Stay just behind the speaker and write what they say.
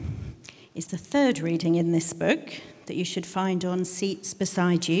is the third reading in this book that you should find on seats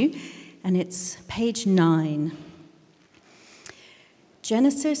beside you, and it's page 9.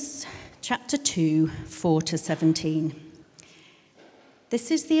 Genesis chapter 2, 4 to 17.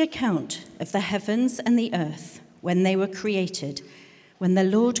 This is the account of the heavens and the earth when they were created, when the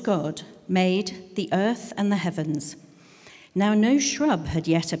Lord God made the earth and the heavens. Now no shrub had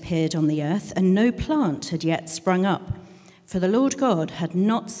yet appeared on the earth, and no plant had yet sprung up, for the Lord God had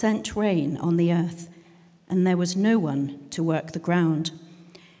not sent rain on the earth, and there was no one to work the ground.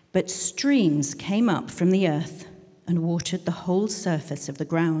 But streams came up from the earth and watered the whole surface of the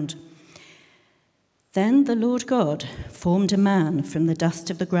ground. Then the Lord God formed a man from the dust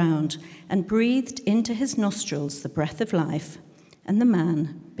of the ground and breathed into his nostrils the breath of life, and the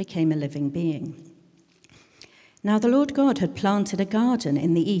man became a living being. Now the Lord God had planted a garden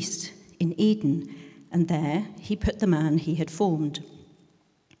in the east, in Eden, and there he put the man he had formed.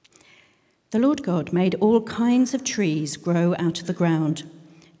 The Lord God made all kinds of trees grow out of the ground,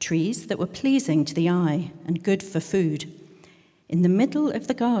 trees that were pleasing to the eye and good for food. In the middle of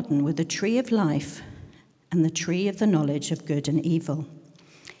the garden were the tree of life and the tree of the knowledge of good and evil.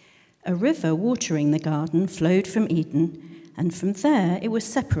 A river watering the garden flowed from Eden, and from there it was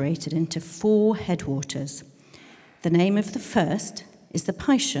separated into 4 headwaters. The name of the first is the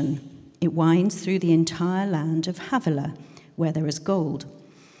Pishon. It winds through the entire land of Havilah, where there is gold.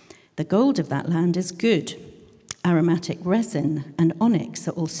 The gold of that land is good. Aromatic resin and onyx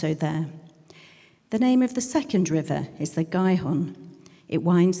are also there. The name of the second river is the Gihon. It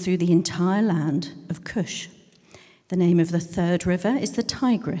winds through the entire land of Cush. The name of the third river is the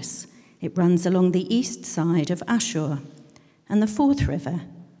Tigris. It runs along the east side of Ashur. And the fourth river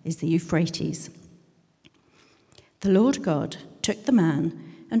is the Euphrates. The Lord God took the man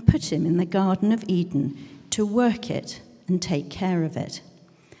and put him in the Garden of Eden to work it and take care of it.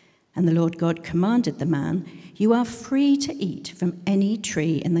 And the Lord God commanded the man, "You are free to eat from any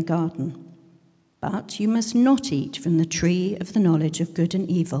tree in the garden, but you must not eat from the tree of the knowledge of good and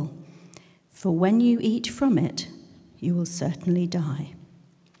evil, for when you eat from it, you will certainly die."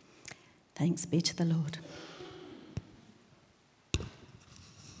 Thanks be to the Lord.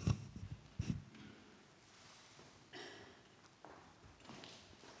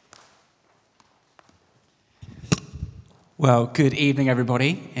 Well, good evening,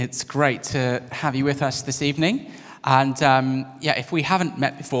 everybody. It's great to have you with us this evening. And if we haven't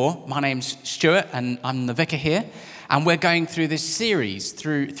met before, my name's Stuart, and I'm the vicar here. And we're going through this series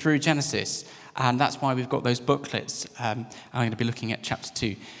through Genesis, and that's why we've got those booklets. I'm going to be looking at chapter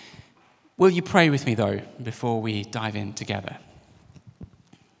 2. Will you pray with me, though, before we dive in together?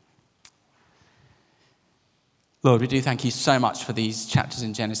 Lord, we do thank you so much for these chapters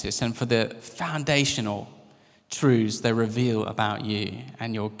in Genesis and for the foundational truths they reveal about you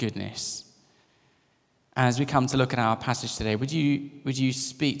and your goodness. As we come to look at our passage today, would you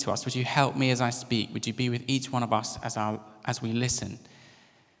speak to us? Would you help me as I speak? Would you be with each one of us as we listen?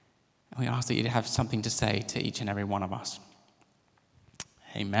 And we ask that you'd have something to say to each and every one of us.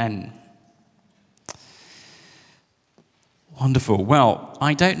 Amen. Wonderful. Well,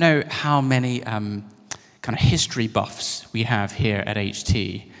 I don't know how many kind of history buffs we have here at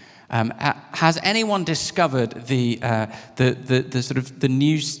HT. Has anyone discovered the sort of the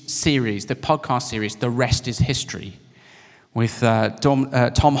news series, the podcast series, The Rest is History, with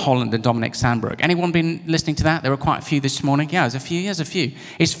Tom Holland and Dominic Sandbrook? Anyone been listening to that? There were quite a few this morning. Yeah, there's a few.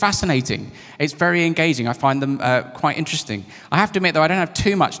 It's fascinating. It's very engaging. I find them quite interesting. I have to admit, though, I don't have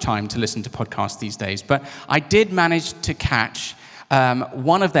too much time to listen to podcasts these days, but I did manage to catch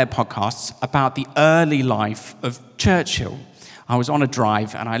one of their podcasts about the early life of Churchill. I was on a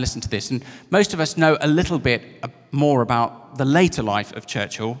drive and I listened to this, and most of us know a little bit more about the later life of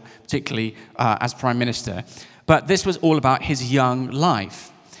Churchill, particularly as Prime Minister, but this was all about his young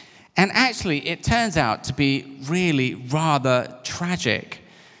life. And actually, it turns out to be really rather tragic.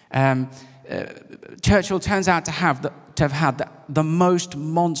 Churchill turns out to have had the most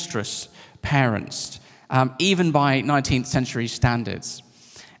monstrous parents, even by 19th century standards.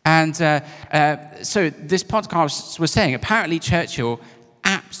 And so this podcast was saying, apparently Churchill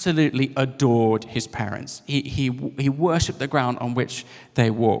absolutely adored his parents. He worshipped the ground on which they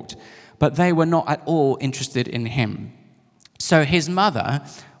walked, but they were not at all interested in him. So his mother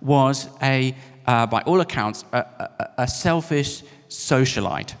was by all accounts, a selfish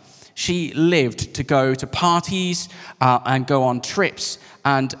socialite. She lived to go to parties and go on trips,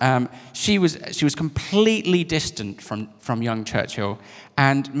 and she was completely distant from young Churchill,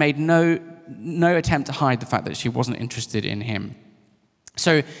 and made no attempt to hide the fact that she wasn't interested in him.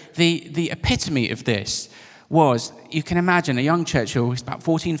 So the epitome of this was, you can imagine a young Churchill, he's about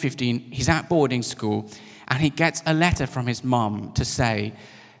 14, 15, he's at boarding school, and he gets a letter from his mum to say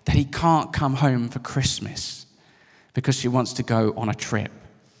that he can't come home for Christmas because she wants to go on a trip.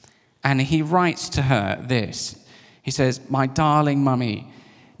 And he writes to her this. He says, "My darling mummy,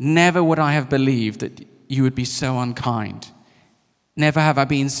 never would I have believed that you would be so unkind. Never have I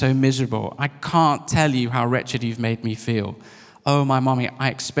been so miserable. I can't tell you how wretched you've made me feel. Oh, my mummy, I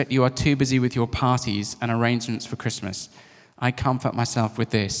expect you are too busy with your parties and arrangements for Christmas. I comfort myself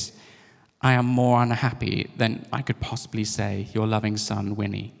with this. I am more unhappy than I could possibly say, your loving son,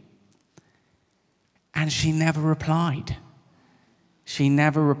 Winnie." And she never replied. She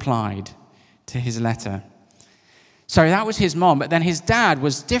never replied to his letter. So that was his mom, but then his dad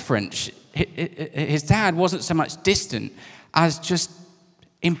was different. His dad wasn't so much distant as just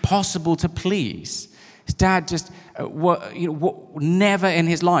impossible to please. His dad just never in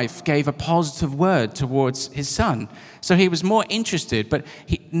his life gave a positive word towards his son. So he was more interested, but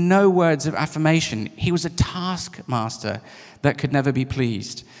no words of affirmation. He was a taskmaster that could never be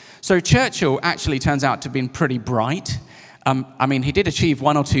pleased. So Churchill actually turns out to have been pretty bright. He did achieve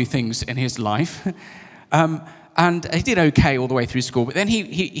one or two things in his life. And he did okay all the way through school. But then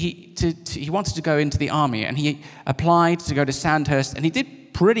he wanted to go into the army, and he applied to go to Sandhurst, and he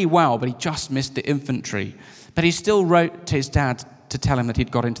did pretty well, but he just missed the infantry. But he still wrote to his dad to tell him that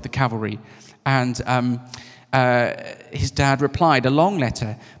he'd got into the cavalry. And his dad replied a long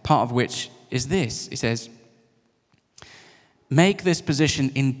letter, part of which is this. He says, "Make this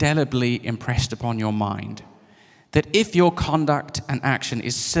position indelibly impressed upon your mind, that if your conduct and action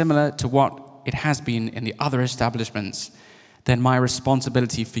is similar to what it has been in the other establishments, then my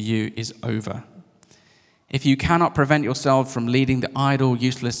responsibility for you is over. If you cannot prevent yourself from leading the idle,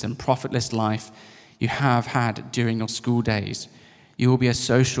 useless, and profitless life you have had during your school days, you will be a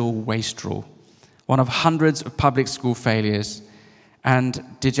social wastrel, one of hundreds of public school failures, and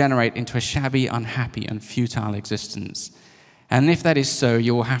degenerate into a shabby, unhappy, and futile existence. And if that is so,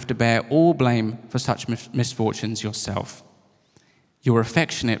 you will have to bear all blame for such misfortunes yourself. Your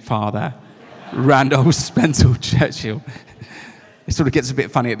affectionate father, Randolph Spencer Churchill." It sort of gets a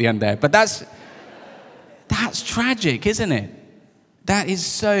bit funny at the end there. But that's tragic, isn't it? That is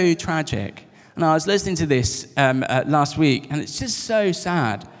so tragic. And I was listening to this last week, and it's just so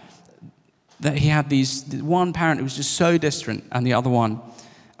sad that he had one parent who was just so distant, and the other one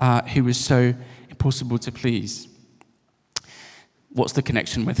who was so impossible to please. What's the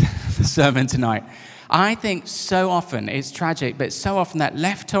connection with the sermon tonight? I think so often, it's tragic, but so often that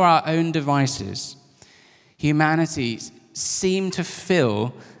left to our own devices, humanity seem to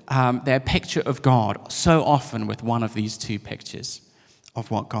fill their picture of God so often with one of these two pictures of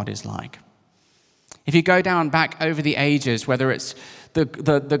what God is like. If you go down back over the ages, whether it's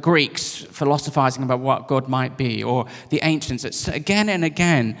the Greeks philosophizing about what God might be, or the ancients, it's again and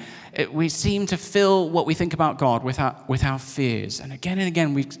again, we seem to fill what we think about God with our fears. And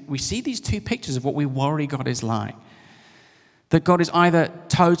again, we see these two pictures of what we worry God is like. That God is either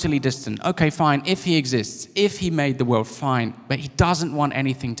totally distant, okay, fine, if he exists, if he made the world, fine, but he doesn't want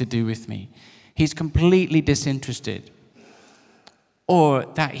anything to do with me. He's completely disinterested. Or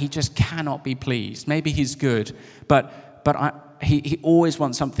that he just cannot be pleased. Maybe he's good, but he always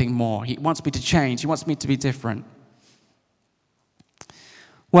wants something more. He wants me to change. He wants me to be different.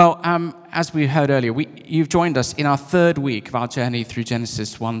 Well, as we heard earlier, you've joined us in our third week of our journey through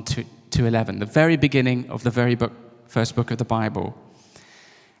Genesis 1 to 11, the very beginning of the first book of the Bible.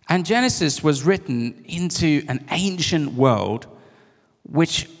 And Genesis was written into an ancient world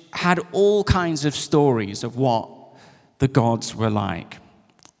which had all kinds of stories of what the gods were like.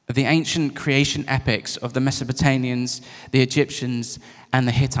 The ancient creation epics of the Mesopotamians, the Egyptians, and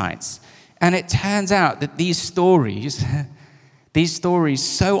the Hittites. And it turns out that these stories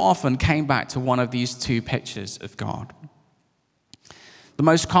so often came back to one of these two pictures of God. The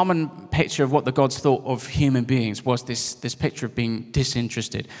most common picture of what the gods thought of human beings was this picture of being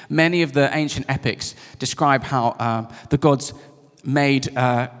disinterested. Many of the ancient epics describe how the gods made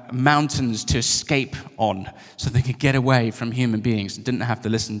mountains to escape on so they could get away from human beings and didn't have to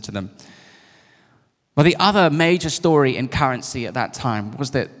listen to them. But the other major story in currency at that time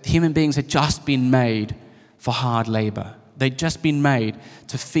was that human beings had just been made for hard labor. They'd just been made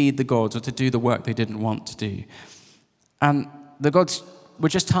to feed the gods or to do the work they didn't want to do. And the gods were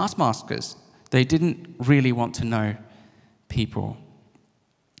just taskmasters. They didn't really want to know people.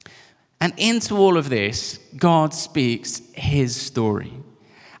 And into all of this, God speaks his story.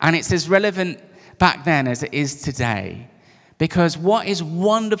 And it's as relevant back then as it is today. Because what is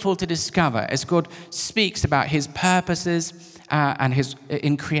wonderful to discover as God speaks about his purposes and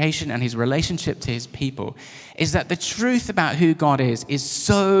in creation and his relationship to his people is that the truth about who God is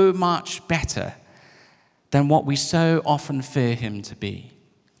so much better than what we so often fear him to be.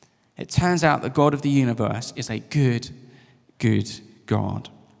 It turns out the God of the universe is a good, good God.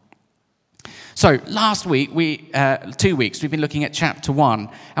 So last week, 2 weeks, we've been looking at chapter 1,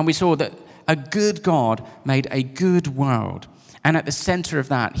 and we saw that a good God made a good world. And at the center of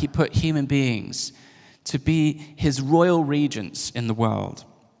that, he put human beings to be his royal regents in the world.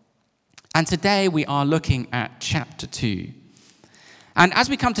 And today we are looking at chapter 2. And as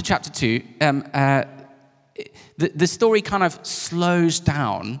we come to chapter 2, the story kind of slows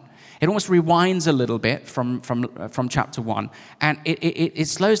down. It almost rewinds a little bit from chapter 1. And it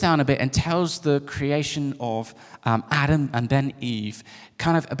slows down a bit and tells the creation of Adam and then Eve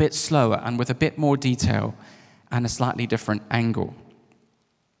kind of a bit slower and with a bit more detail and a slightly different angle.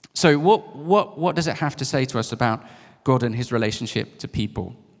 So what does it have to say to us about God and his relationship to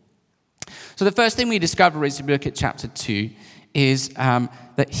people? So the first thing we discover as we look at chapter 2 is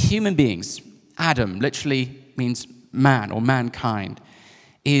that human beings, Adam literally means man or mankind,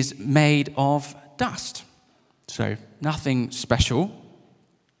 is made of dust. So nothing special.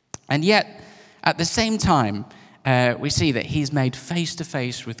 And yet, at the same time, we see that he's made face to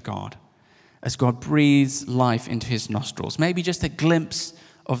face with God as God breathes life into his nostrils. Maybe just a glimpse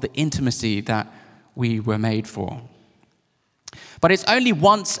of the intimacy that we were made for. But it's only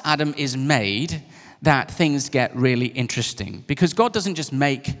once Adam is made that things get really interesting. Because God doesn't just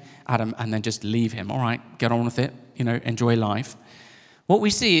make Adam and then just leave him. All right, get on with it, enjoy life. What we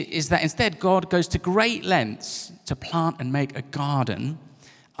see is that instead God goes to great lengths to plant and make a garden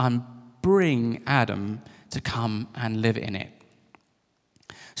and bring Adam to come and live in it.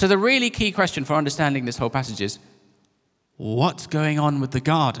 So the really key question for understanding this whole passage is, what's going on with the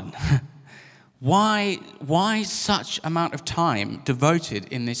garden? Why such amount of time devoted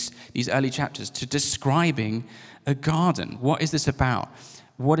in these early chapters to describing a garden? What is this about?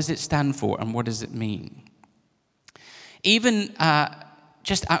 What does it stand for, and what does it mean? Even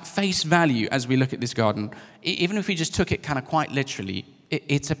just at face value, as we look at this garden, even if we just took it kind of quite literally,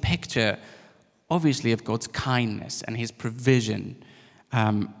 it's a picture, obviously, of God's kindness and his provision,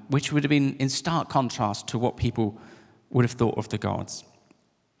 which would have been in stark contrast to what people would have thought of the gods.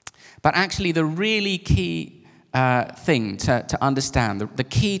 But actually, the really key thing to understand, the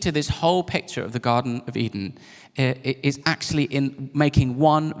key to this whole picture of the Garden of Eden is actually in making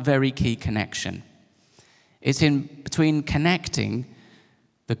one very key connection. It's in between connecting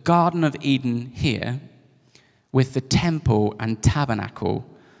the Garden of Eden here with the temple and tabernacle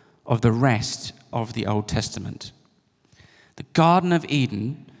of the rest of the Old Testament. The Garden of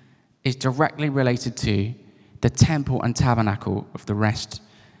Eden is directly related to the temple and tabernacle of the rest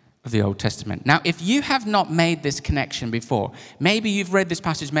of the Old Testament. Now, if you have not made this connection before, maybe you've read this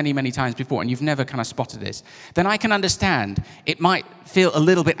passage many, many times before and you've never kind of spotted this, then I can understand it might feel a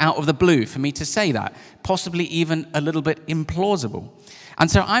little bit out of the blue for me to say that, possibly even a little bit implausible. And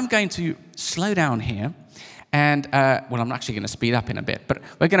so I'm going to slow down here and, I'm actually going to speed up in a bit, but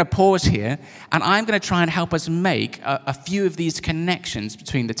we're going to pause here and I'm going to try and help us make a few of these connections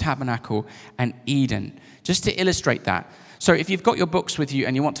between the tabernacle and Eden, just to illustrate that. So if you've got your books with you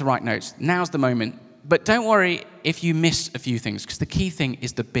and you want to write notes, now's the moment. But don't worry if you miss a few things, because the key thing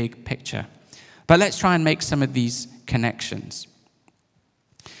is the big picture. But let's try and make some of these connections.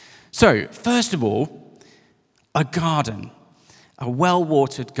 So, first of all, a garden, a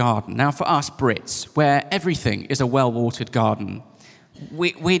well-watered garden. Now, for us Brits, where everything is a well-watered garden, we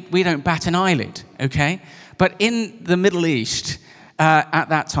don't bat an eyelid, okay? But in the Middle East, at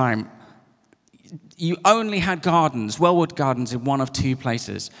that time, you only had gardens, well-watered gardens, in one of two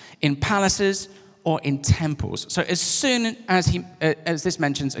places, in palaces or in temples. So as soon as this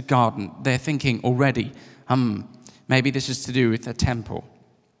mentions a garden, they're thinking already, maybe this is to do with a temple.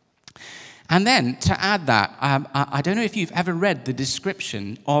 And then to add that, I don't know if you've ever read the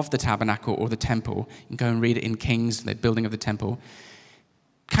description of the tabernacle or the temple. You can go and read it in Kings, the building of the temple.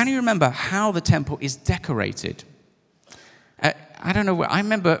 Can you remember how the temple is decorated? I don't know. I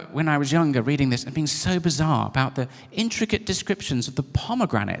remember when I was younger reading this and being so bizarre about the intricate descriptions of the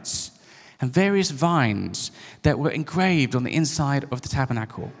pomegranates and various vines that were engraved on the inside of the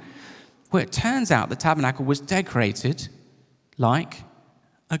tabernacle. Well, it turns out the tabernacle was decorated like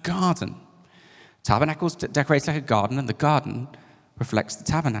a garden. Tabernacle's decorated like a garden, and the garden reflects the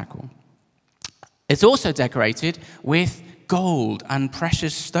tabernacle. It's also decorated with gold and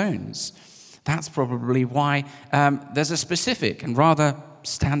precious stones. That's probably why there's a specific and rather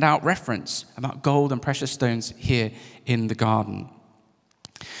standout reference about gold and precious stones here in the garden.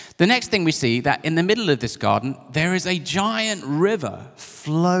 The next thing we see, that in the middle of this garden, there is a giant river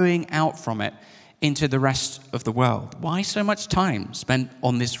flowing out from it into the rest of the world. Why so much time spent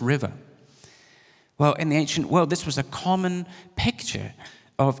on this river? Well, in the ancient world, this was a common picture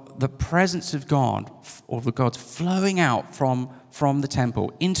of the presence of God, or the gods flowing out from the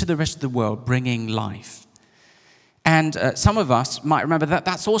temple into the rest of the world, bringing life. And some of us might remember that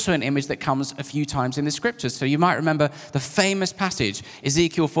that's also an image that comes a few times in the scriptures. So you might remember the famous passage,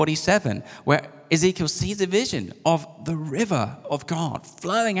 Ezekiel 47, where Ezekiel sees a vision of the river of God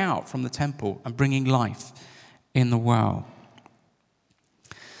flowing out from the temple and bringing life in the world.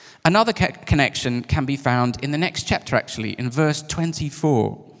 Another connection can be found in the next chapter, actually, in verse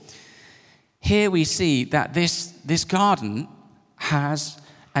 24. Here we see that this garden has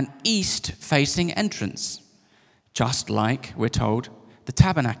an east-facing entrance, just like, we're told, the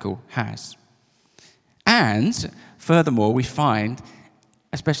tabernacle has. And furthermore, we find,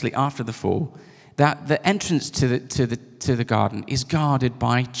 especially after the fall, that the entrance to the garden is guarded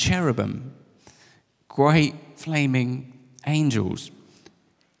by cherubim, great flaming angels.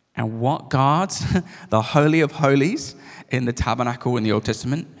 And what guards the Holy of Holies in the tabernacle in the Old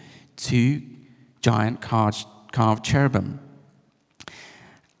Testament? 2 giant carved cherubim.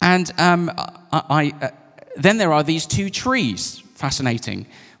 And then there are these 2 trees. Fascinating.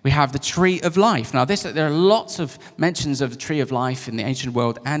 We have the tree of life. Now, there are lots of mentions of the tree of life in the ancient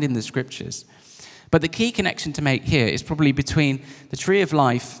world and in the scriptures. But the key connection to make here is probably between the tree of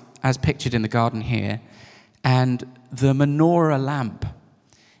life, as pictured in the garden here, and the menorah lamp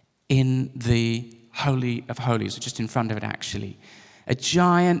in the Holy of Holies, just in front of it, actually. A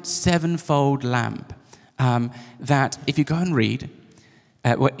giant 7-fold lamp that, if you go and read,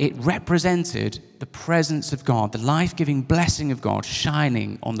 it represented the presence of God, the life-giving blessing of God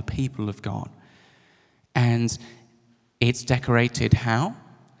shining on the people of God. And it's decorated how?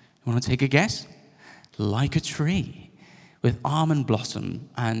 You want to take a guess? Like a tree, with almond blossom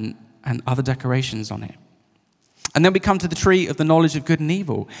and other decorations on it. And then we come to the tree of the knowledge of good and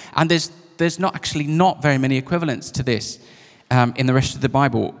evil. And there's not very many equivalents to this in the rest of the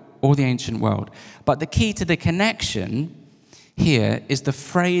Bible or the ancient world. But the key to the connection here is the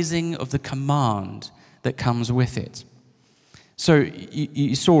phrasing of the command that comes with it. So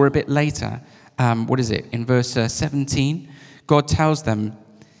you saw a bit later, in verse 17, God tells them,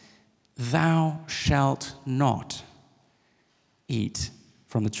 "Thou shalt not eat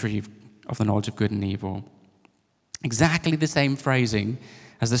from the tree of the knowledge of good and evil." Exactly the same phrasing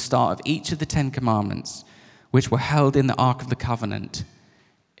as the start of each of the 10 commandments, which were held in the Ark of the Covenant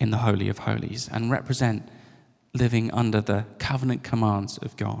in the Holy of Holies and represent living under the covenant commands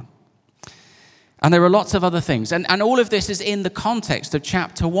of God. And there are lots of other things. And all of this is in the context of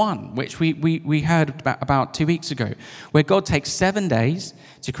chapter 1, which we heard about 2 weeks ago, where God takes 7 days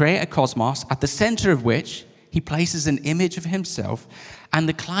to create a cosmos, at the center of which he places an image of himself, and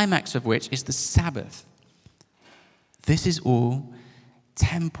the climax of which is the Sabbath. This is all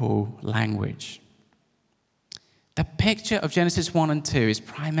temple language. The picture of Genesis 1 and 2 is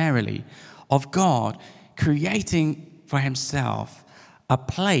primarily of God creating for himself a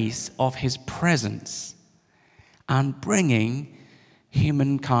place of his presence and bringing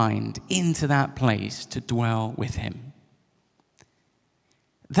humankind into that place to dwell with him.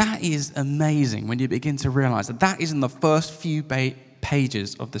 That is amazing when you begin to realize that is in the first few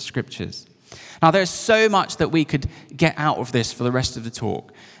pages of the scriptures. Now, there's so much that we could get out of this for the rest of the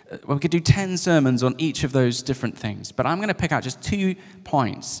talk. We could do 10 sermons on each of those different things. But I'm going to pick out just 2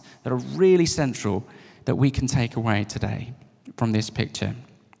 points that are really central that we can take away today from this picture.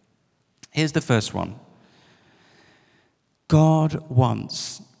 Here's the first one. God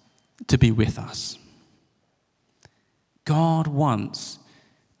wants to be with us. God wants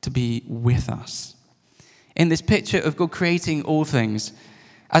to be with us. In this picture of God creating all things,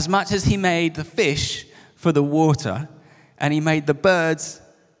 as much as he made the fish for the water and he made the birds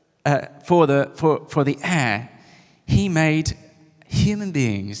for the air, he made human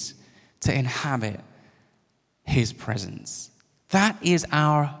beings to inhabit his presence. That is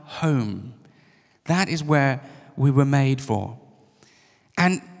our home. That is where we were made for.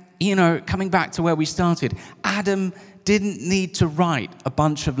 And, coming back to where we started, Adam didn't need to write a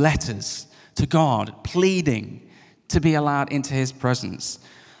bunch of letters to God pleading to be allowed into his presence.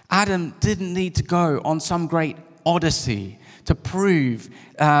 Adam didn't need to go on some great odyssey to prove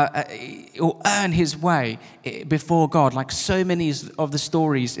or earn his way before God, like so many of the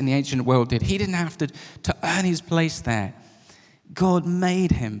stories in the ancient world did. He didn't have to earn his place there. God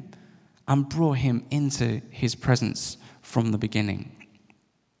made him and brought him into his presence from the beginning.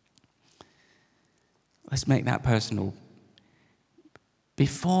 Let's make that personal.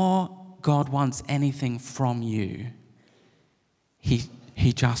 before God wants anything from you,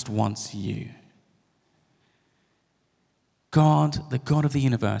 he just wants you. God, the God of the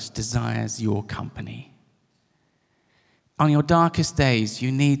universe, desires your company. On your darkest days,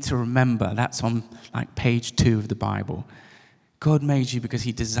 you need to remember, that's on like page 2 of the Bible. God made you because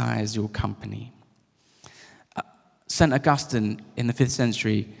he desires your company. St. Augustine in the 5th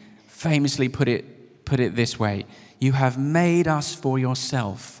century famously put it this way: you have made us for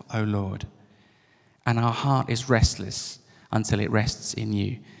yourself, O Lord, and our heart is restless until it rests in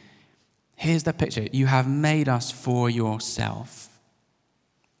you. Here's the picture. You have made us for yourself.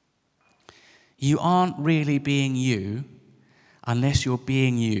 You aren't really being you unless you're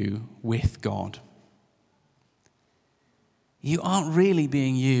being you with God. You aren't really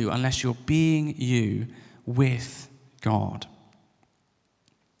being you unless you're being you with God.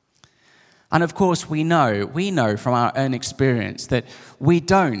 And of course, we know from our own experience that we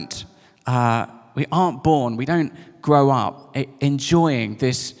aren't born, we don't grow up enjoying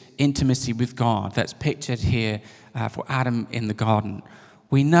this intimacy with God that's pictured here for Adam in the garden.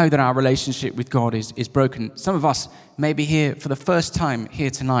 We know that our relationship with God is broken. Some of us may be here for the first time here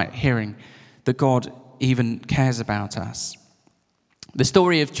tonight, hearing that God even cares about us. The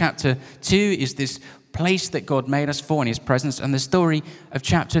story of chapter 2 is this place that God made us for in his presence, and the story of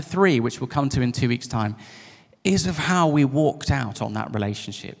chapter 3, which we'll come to in 2 weeks' time, is of how we walked out on that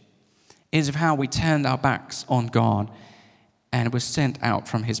relationship, is of how we turned our backs on God and were sent out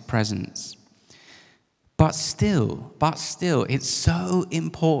from his presence. But still, it's so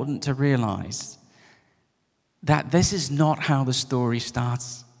important to realize that this is not how the story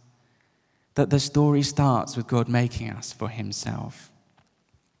starts, that the story starts with God making us for himself.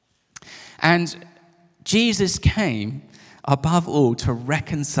 And Jesus came, above all, to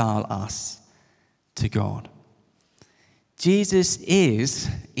reconcile us to God. Jesus is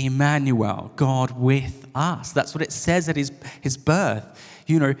Emmanuel, God with us. That's what it says at his birth.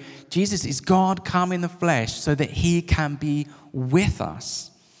 You know, Jesus is God come in the flesh so that he can be with us.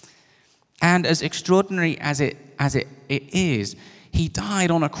 And as extraordinary as it is, he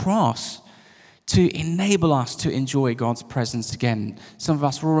died on a cross to enable us to enjoy God's presence again. Some of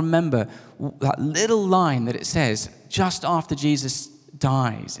us will remember that little line that it says just after Jesus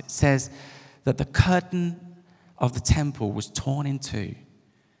dies. It says that the curtain of the temple was torn in two,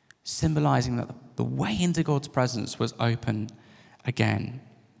 symbolizing that the way into God's presence was open again.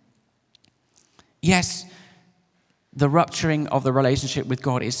 Yes, the rupturing of the relationship with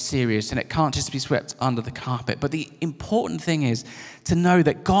God is serious and it can't just be swept under the carpet. But the important thing is to know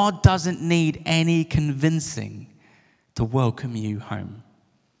that God doesn't need any convincing to welcome you home.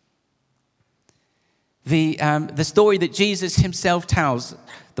 The story that Jesus himself tells,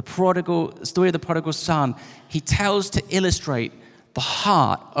 the story of the prodigal son, he tells to illustrate the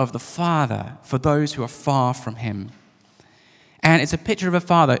heart of the Father for those who are far from him. And it's a picture of a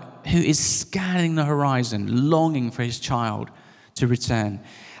father who is scanning the horizon, longing for his child to return,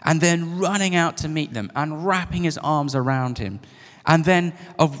 and then running out to meet them and wrapping his arms around him, and then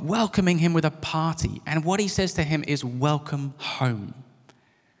of welcoming him with a party. And what he says to him is, welcome home.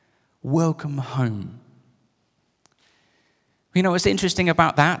 Welcome home. You know what's interesting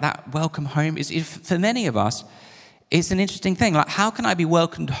about that welcome home is, if for many of us, it's an interesting thing. Like, how can I be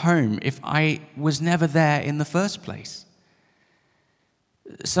welcomed home if I was never there in the first place?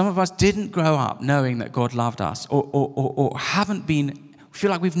 Some of us didn't grow up knowing that God loved us, or haven't been, feel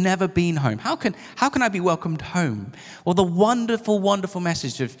like we've never been home. How can I be welcomed home? Well, the wonderful, wonderful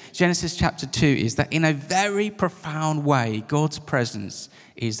message of Genesis chapter 2 is that in a very profound way, God's presence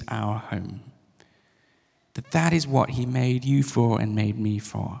is our home. That is what he made you for and made me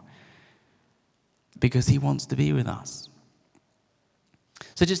for, because he wants to be with us.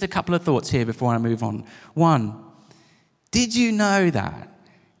 So just a couple of thoughts here before I move on. One, did you know that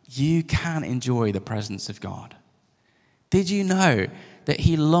you can enjoy the presence of God? Did you know that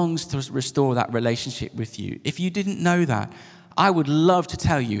he longs to restore that relationship with you? If you didn't know that, I would love to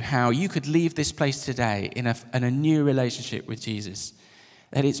tell you how you could leave this place today in a new relationship with Jesus,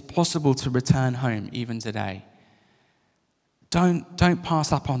 that it's possible to return home even today. Don't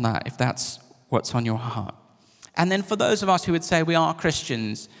pass up on that if that's what's on your heart. And then for those of us who would say we are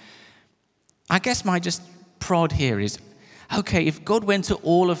Christians, I guess my just prod here is, okay, if God went to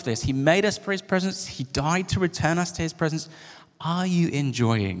all of this, he made us for his presence, he died to return us to his presence, are you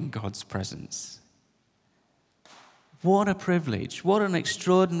enjoying God's presence? What a privilege, what an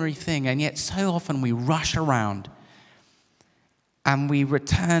extraordinary thing, and yet so often we rush around and we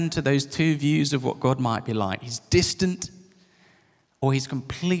return to those two views of what God might be like. He's distant, or he's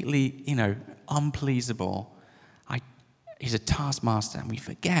completely, unpleasable. He's a taskmaster, and we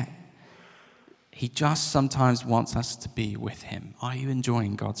forget. He just sometimes wants us to be with him. Are you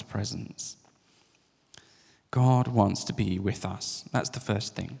enjoying God's presence? God wants to be with us. That's the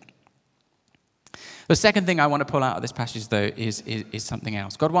first thing. The second thing I want to pull out of this passage, though, is something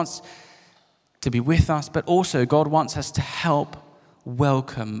else. God wants to be with us, but also God wants us to help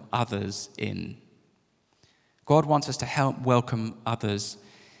welcome others in. God wants us to help welcome others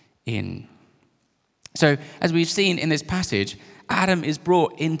in. So, as we've seen in this passage, Adam is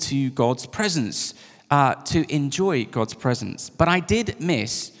brought into God's presence to enjoy God's presence. But I did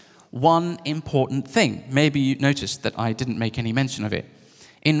miss one important thing. Maybe you noticed that I didn't make any mention of it.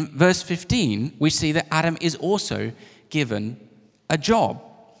 In verse 15, we see that Adam is also given a job.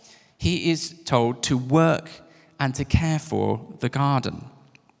 He is told to work and to care for the garden.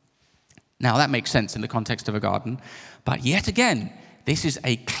 Now, that makes sense in the context of a garden, but yet again, this is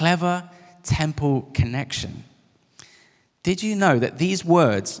a clever temple connection. Did you know that these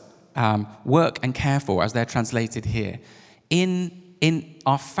words, work and care for, as they're translated here,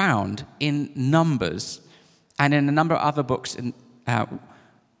 are found in Numbers and in a number of other books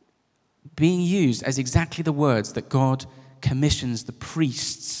being used as exactly the words that God commissions the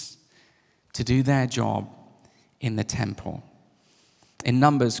priests to do their job in the temple. In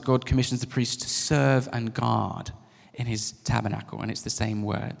Numbers, God commissions the priests to serve and guard in his tabernacle, and it's the same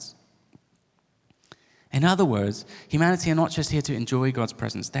words. In other words, humanity are not just here to enjoy God's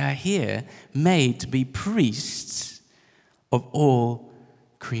presence. They are here made to be priests of all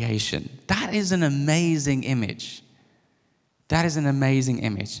creation. That is an amazing image. That is an amazing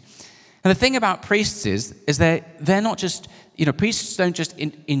image. And the thing about priests is they're not just, priests don't just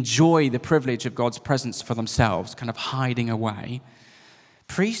enjoy the privilege of God's presence for themselves, kind of hiding away.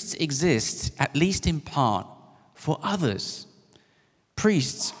 Priests exist, at least in part, for others.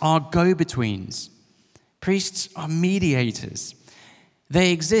 Priests are go-betweens. Priests are mediators.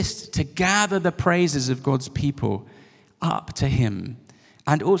 They exist to gather the praises of God's people up to him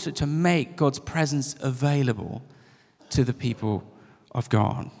and also to make God's presence available to the people of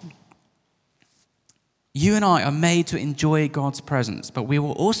God. You and I are made to enjoy God's presence, but we were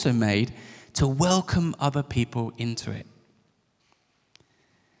also made to welcome other people into it.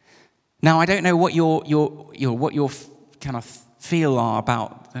 Now, I don't know what your kind of feel are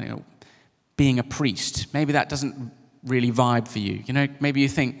about being a priest. Maybe that doesn't really vibe for you. Maybe you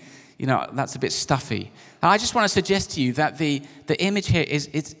think, that's a bit stuffy. And I just want to suggest to you that the image here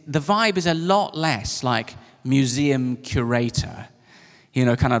the vibe is a lot less like museum curator.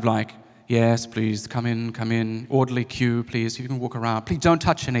 Kind of like, yes, please, come in, orderly queue, please, you can walk around. Please don't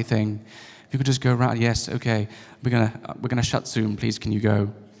touch anything. If you could just go around, yes, okay. We're gonna shut Zoom, please, can you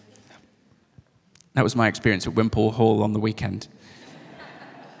go? That was my experience at Wimpole Hall on the weekend.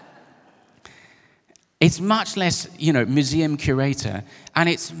 It's much less, museum curator, and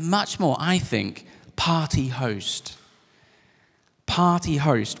it's much more, I think, party host. Party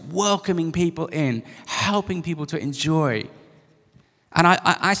host, welcoming people in, helping people to enjoy. And I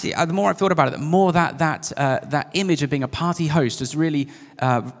actually, the more I've thought about it, the more that image of being a party host has really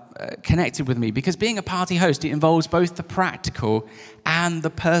connected with me. Because being a party host, it involves both the practical and the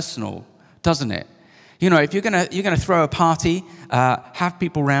personal, doesn't it? If you're gonna throw a party, have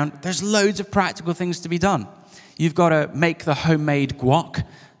people around, there's loads of practical things to be done. You've got to make the homemade guac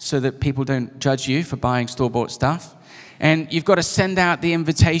so that people don't judge you for buying store-bought stuff. And you've got to send out the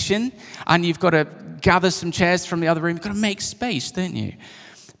invitation, and you've got to gather some chairs from the other room. You've got to make space, don't you?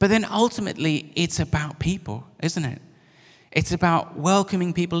 But then ultimately, it's about people, isn't it? It's about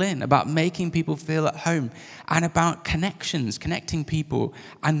welcoming people in, about making people feel at home, and about connections, connecting people,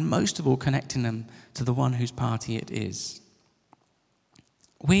 and most of all, connecting them to the one whose party it is.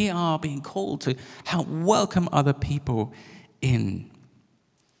 We are being called to help welcome other people in.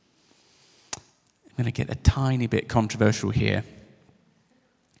 I'm going to get a tiny bit controversial here.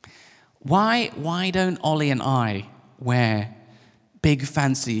 Why don't Ollie and I wear big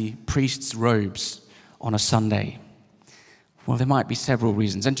fancy priest's robes on a Sunday? Well, there might be several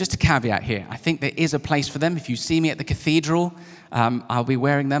reasons. And just a caveat here, I think there is a place for them. If you see me at the cathedral, I'll be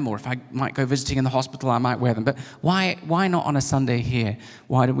wearing them. Or if I might go visiting in the hospital, I might wear them. But why not on a Sunday here?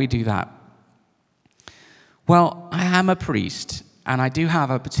 Why don't we do that? Well, I am a priest, and I do have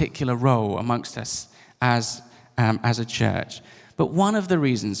a particular role amongst us as a church. But one of the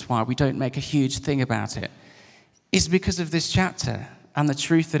reasons why we don't make a huge thing about it is because of this chapter and the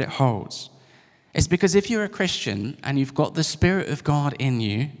truth that it holds. It's because if you're a Christian and you've got the Spirit of God in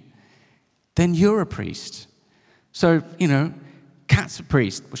you, then you're a priest. So, Kat's a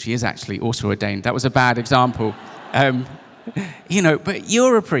priest. Well, she is actually also ordained. That was a bad example. But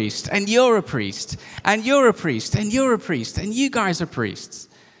you're a priest, and you're a priest, and you're a priest, and you're a priest, and you guys are priests.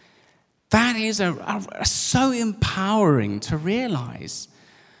 That is so empowering to realize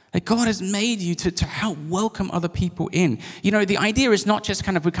that God has made you to help welcome other people in. The idea is not just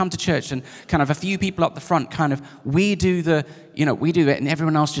kind of we come to church and kind of a few people up the front, kind of we do it and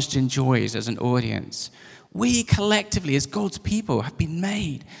everyone else just enjoys as an audience. We collectively, as God's people, have been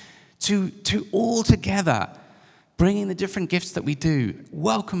made to all together, bringing the different gifts that we do,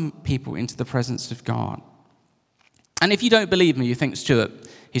 welcome people into the presence of God. And if you don't believe me, you think, Stuart,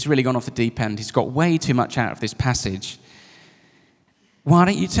 he's really gone off the deep end. He's got way too much out of this passage. Why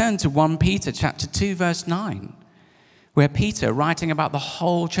don't you turn to 1 Peter chapter 2, verse 9, where Peter, writing about the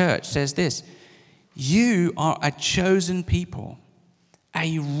whole church, says this: you are a chosen people,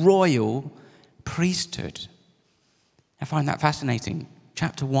 a royal priesthood. I find that fascinating.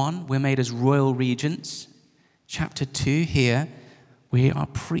 Chapter 1, we're made as royal regents. Chapter 2 here, we are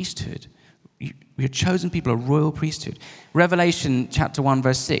priesthood. We are chosen people, a royal priesthood. Revelation chapter 1,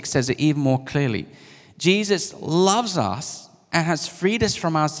 verse 6 says it even more clearly. Jesus loves us and has freed us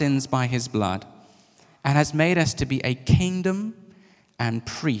from our sins by his blood and has made us to be a kingdom and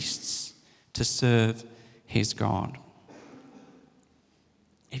priests to serve his God.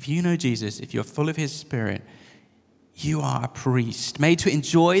 If you know Jesus, if you're full of his Spirit, you are a priest, made to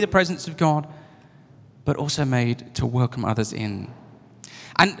enjoy the presence of God, but also made to welcome others in.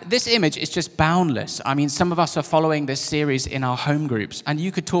 And this image is just boundless. I mean, some of us are following this series in our home groups, and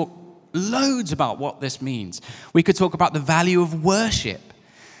you could talk loads about what this means. We could talk about the value of worship,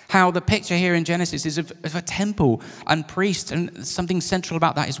 how the picture here in Genesis is of a temple and priest, and something central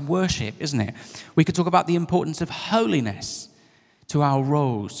about that is worship, isn't it? We could talk about the importance of holiness to our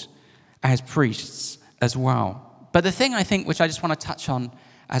roles as priests as well. But the thing I think, which I just want to touch on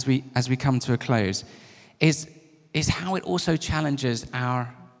as we come to a close, is how it also challenges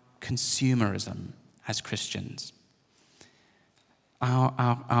our consumerism as Christians.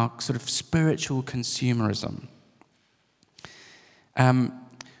 Our sort of spiritual consumerism. I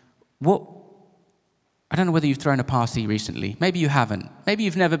don't know whether you've thrown a party recently. Maybe you haven't. Maybe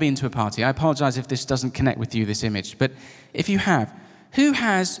you've never been to a party. I apologize if this doesn't connect with you, this image. But if you have, who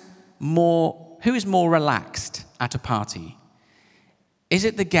is more relaxed at a party? Is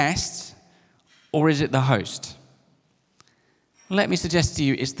it the guests or is it the host? Let me suggest to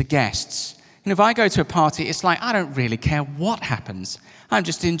you it's the guests. If I go to a party, it's like, I don't really care what happens. I'm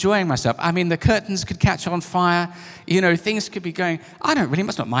just enjoying myself. I mean, the curtains could catch on fire. Things could be going,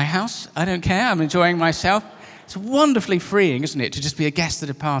 it's not my house. I don't care. I'm enjoying myself. It's wonderfully freeing, isn't it, to just be a guest at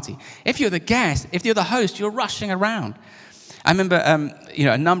a party. If you're the host, you're rushing around. I remember,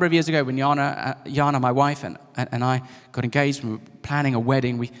 a number of years ago when Jana, my wife, and I got engaged and we were planning a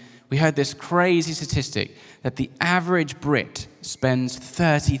wedding, we heard this crazy statistic that the average Brit spends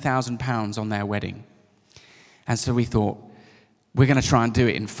 £30,000 on their wedding. And so we thought, we're going to try and do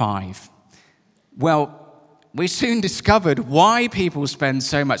it in 5. Well, we soon discovered why people spend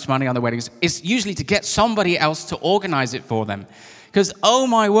so much money on their weddings. It's usually to get somebody else to organize it for them. Because, oh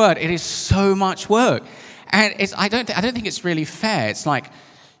my word, it is so much work. And I don't think it's really fair. It's like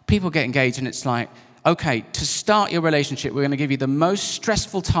people get engaged and it's like, okay, to start your relationship, we're going to give you the most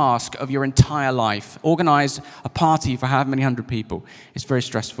stressful task of your entire life. Organize a party for however many hundred people. It's very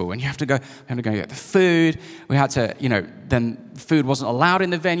stressful. And you have to go get the food. We had to, then food wasn't allowed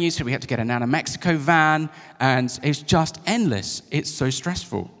in the venue, so we had to get a Nana Mexico van. And it's just endless. It's so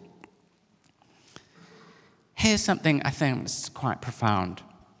stressful. Here's something I think is quite profound.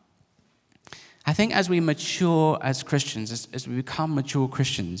 I think as we mature as Christians, as we become mature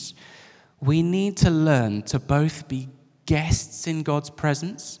Christians, we need to learn to both be guests in God's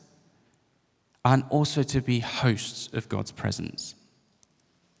presence and also to be hosts of God's presence.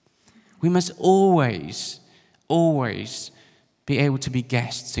 We must always be able to be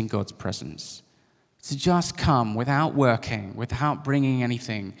guests in God's presence. To just come without working, without bringing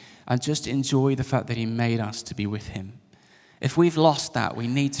anything, and just enjoy the fact that he made us to be with him. If we've lost that, we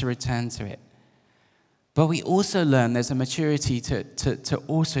need to return to it. But we also learn there's a maturity to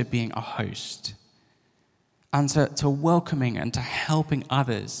also being a host and to welcoming and to helping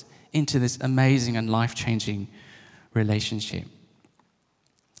others into this amazing and life-changing relationship.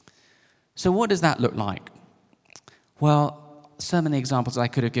 So what does that look like? Well, so many examples I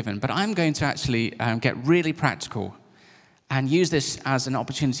could have given, but I'm going to actually get really practical and use this as an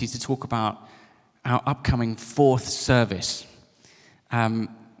opportunity to talk about our upcoming 4th service.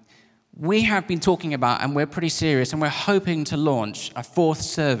 We have been talking about, and we're pretty serious, and we're hoping to launch a 4th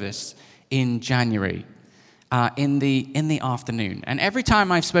service in January, in the afternoon. And every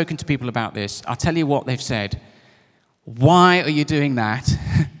time I've spoken to people about this, I'll tell you what they've said. Why are you doing that?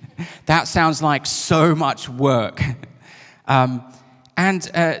 That sounds like so much work. And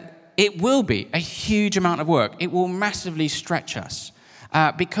it will be a huge amount of work. It will massively stretch us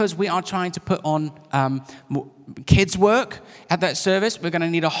because we are trying to put on kids' work at that service. We're going to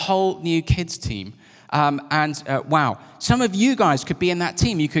need a whole new kids team. Wow, some of you guys could be in that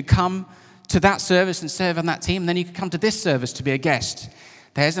team. You could come to that service and serve on that team, and then you could come to this service to be a guest.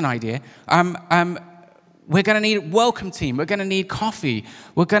 There's an idea. We're going to need a welcome team. We're going to need coffee.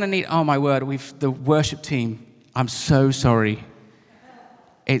 We're going to need, oh my word, the worship team. I'm so sorry.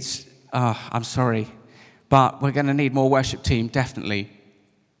 I'm sorry. But we're going to need more worship team, definitely.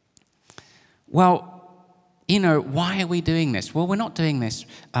 Well, why are we doing this? Well, we're not doing this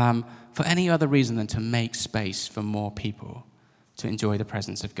for any other reason than to make space for more people to enjoy the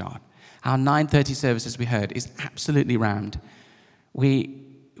presence of God. Our 9:30 service, as we heard, is absolutely rammed.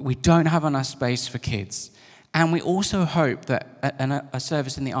 We don't have enough space for kids. And we also hope that a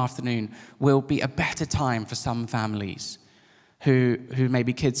service in the afternoon will be a better time for some families who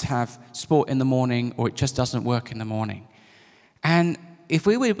maybe kids have sport in the morning or it just doesn't work in the morning. And if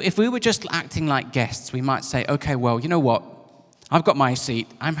we were just acting like guests, we might say, okay, well, you know what? I've got my seat.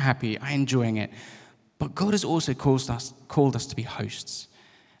 I'm happy. I'm enjoying it. But God has also called us to be hosts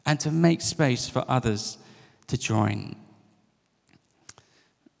and to make space for others to join.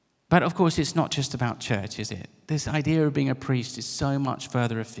 But of course, it's not just about church, is it? This idea of being a priest is so much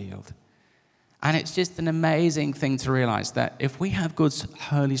further afield. And it's just an amazing thing to realize that if we have God's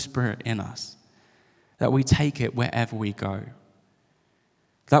Holy Spirit in us, that we take it wherever we go.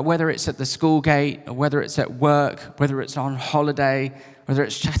 That whether it's at the school gate, or whether it's at work, whether it's on holiday, whether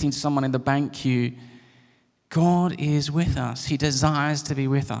it's chatting to someone in the bank queue, God is with us. He desires to be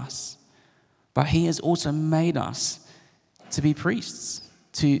with us. But He has also made us to be priests,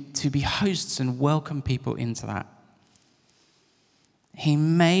 to be hosts and welcome people into that. He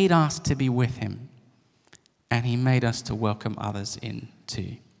made us to be with Him, and He made us to welcome others in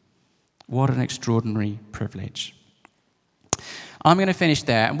too. What an extraordinary privilege. I'm going to finish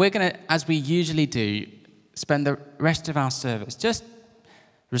there, and we're going to, as we usually do, spend the rest of our service just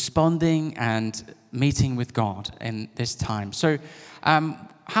responding and meeting with God in this time. So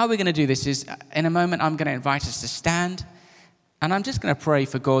how we're going to do this is, in a moment, I'm going to invite us to stand, and I'm just going to pray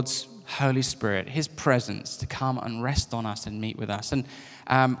for God's Holy Spirit, His presence, to come and rest on us and meet with us. And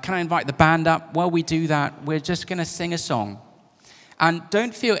can I invite the band up? While we do that, we're just going to sing a song. And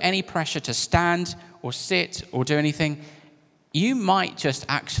don't feel any pressure to stand or sit or do anything. You might just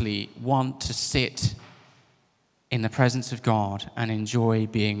actually want to sit in the presence of God and enjoy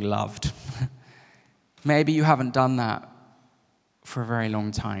being loved. Maybe you haven't done that for a very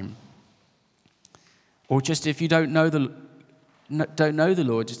long time. Or just if you don't know the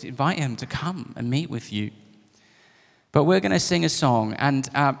Lord, just invite Him to come and meet with you. But we're going to sing a song, and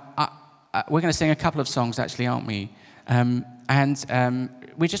we're going to sing a couple of songs, actually, aren't we?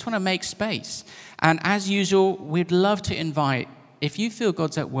 We just want to make space. And as usual, we'd love to invite, if you feel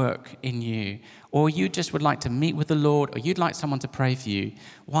God's at work in you, or you just would like to meet with the Lord, or you'd like someone to pray for you,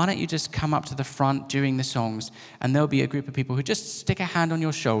 why don't you just come up to the front during the songs, and there'll be a group of people who just stick a hand on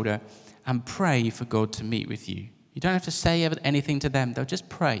your shoulder and pray for God to meet with you. You don't have to say anything to them. They'll just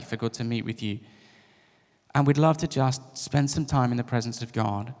pray for God to meet with you. And we'd love to just spend some time in the presence of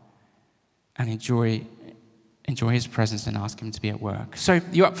God and enjoy His presence and ask Him to be at work. So,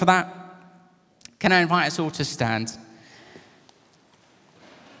 you up for that? Can I invite us all to stand?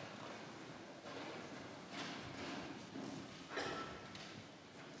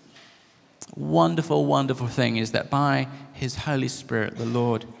 Wonderful, wonderful thing is that by His Holy Spirit, the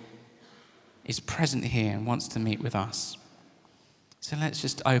Lord is present here and wants to meet with us. So let's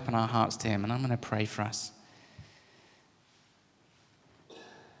just open our hearts to Him, and I'm going to pray for us.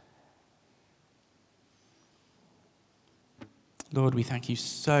 Lord, we thank You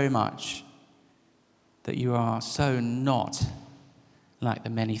so much that You are so not like the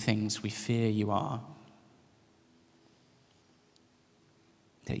many things we fear You are.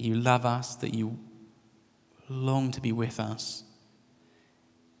 That You love us, that You long to be with us.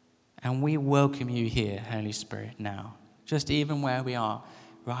 And we welcome You here, Holy Spirit, now. Just even where we are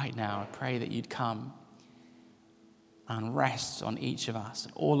right now, I pray that You'd come and rest on each of us,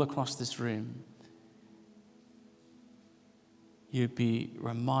 all across this room. You'd be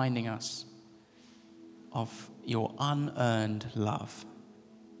reminding us of Your unearned love,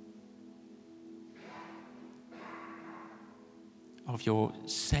 of Your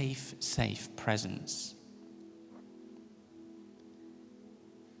safe presence.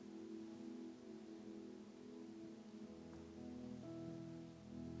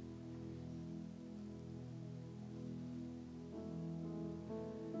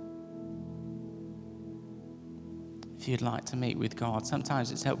 if you'd like to meet with God.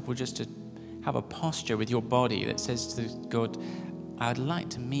 Sometimes it's helpful just to have a posture with your body that says to God, I would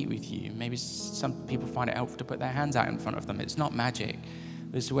like to meet with you. Maybe some people find it helpful to put their hands out in front of them. It's not magic.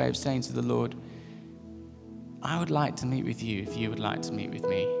 It's a way of saying to the Lord, I would like to meet with you if you would like to meet with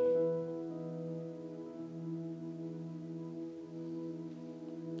me.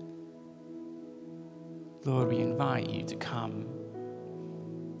 Lord, we invite you to come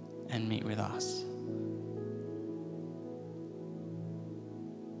and meet with us.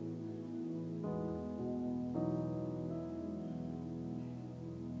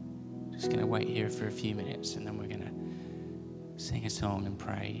 Just going to wait here for a few minutes, and then we're going to sing a song and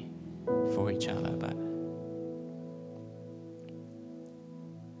pray for each other. But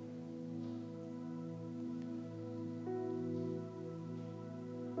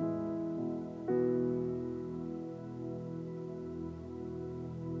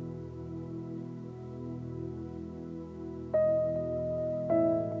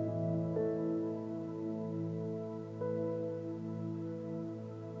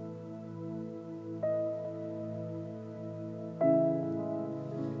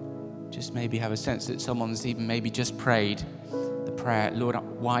just maybe have a sense that someone's even maybe just prayed the prayer, Lord,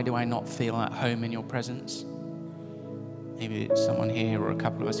 why do I not feel at home in your presence? Maybe it's someone here or a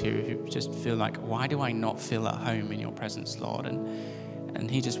couple of us here who just feel like, why do I not feel at home in your presence, Lord? And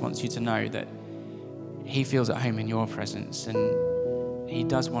he just wants you to know that he feels at home in your presence, and he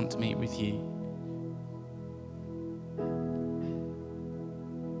does want to meet with you.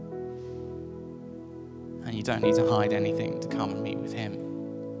 And you don't need to hide anything to come and meet with him.